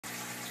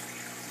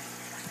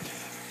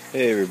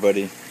Hey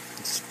everybody,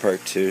 this is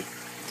part 2.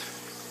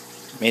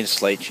 Made a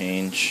slight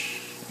change.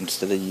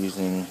 Instead of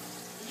using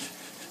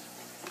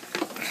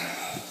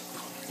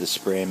the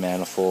spray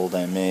manifold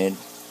I made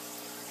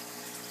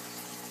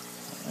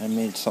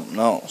something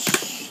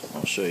else.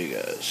 I'll show you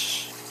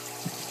guys.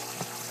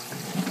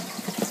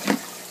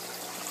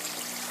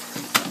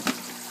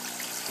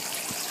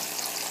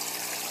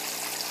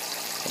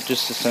 I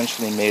just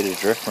essentially made a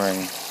drip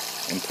ring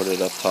and put it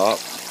up top.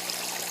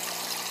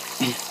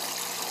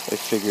 I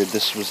figured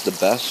this was the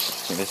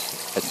best. I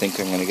think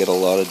I'm going to get a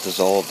lot of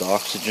dissolved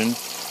oxygen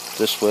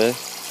this way.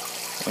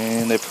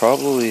 And I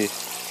probably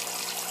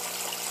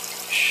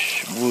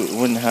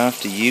wouldn't have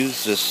to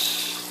use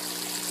this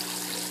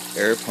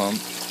air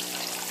pump.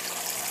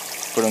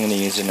 But I'm going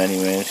to use it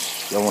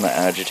anyways. I want to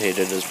agitate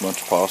it as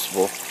much as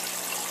possible.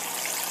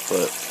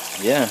 But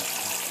yeah,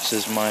 this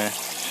is my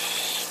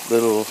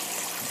little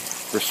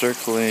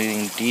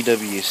recirculating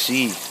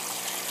RDWC.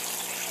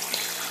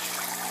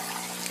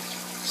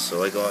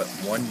 So I got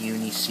one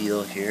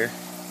uniseal here,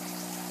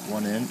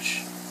 1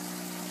 inch.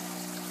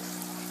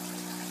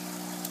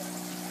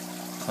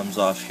 Comes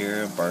off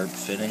here, a barb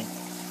fitting,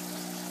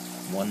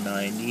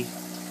 190.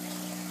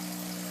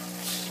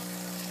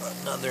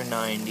 Another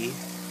 90.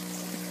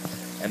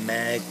 A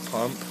mag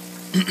pump,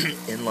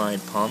 inline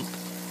pump.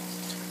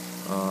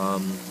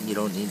 You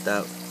don't need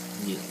that.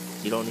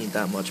 You don't need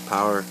that much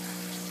power.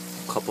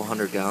 A couple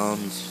 100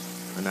 gallons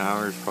an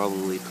hour is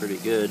probably pretty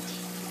good.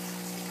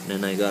 And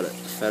then I got it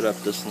fed up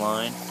this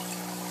line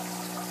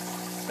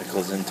that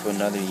goes into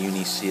another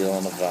uniseal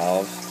and a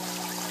valve.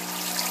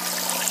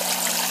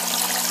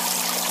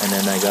 And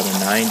then I got a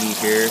 90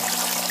 here,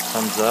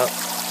 comes up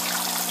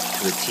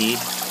to a T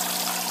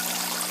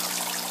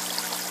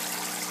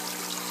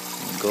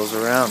and goes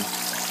around.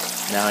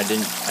 Now I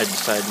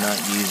decided not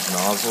to use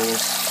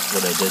nozzles.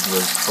 What I did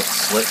was put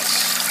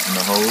slits in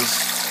the hose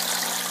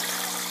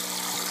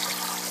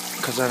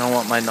because I don't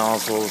want my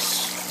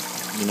nozzles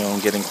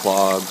getting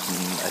clogged,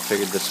 and I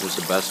figured this was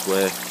the best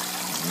way.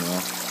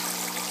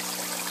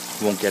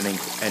 Won't get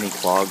any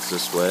clogs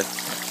this way.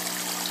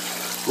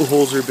 The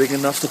holes are big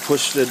enough to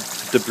push the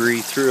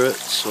debris through it,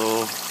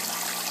 so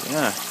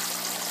yeah.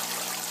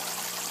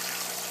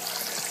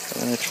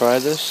 I'm gonna try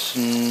this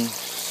and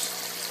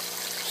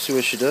see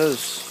what she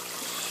does.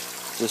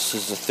 This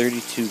is a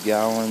 32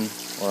 gallon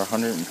or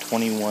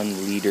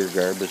 121 liter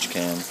garbage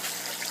can,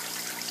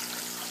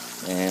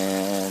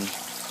 and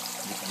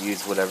you can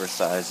use whatever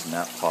size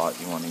nap pot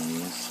you want to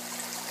use.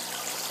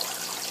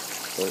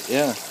 But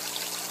yeah,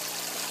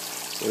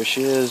 there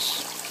she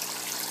is.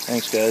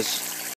 Thanks guys.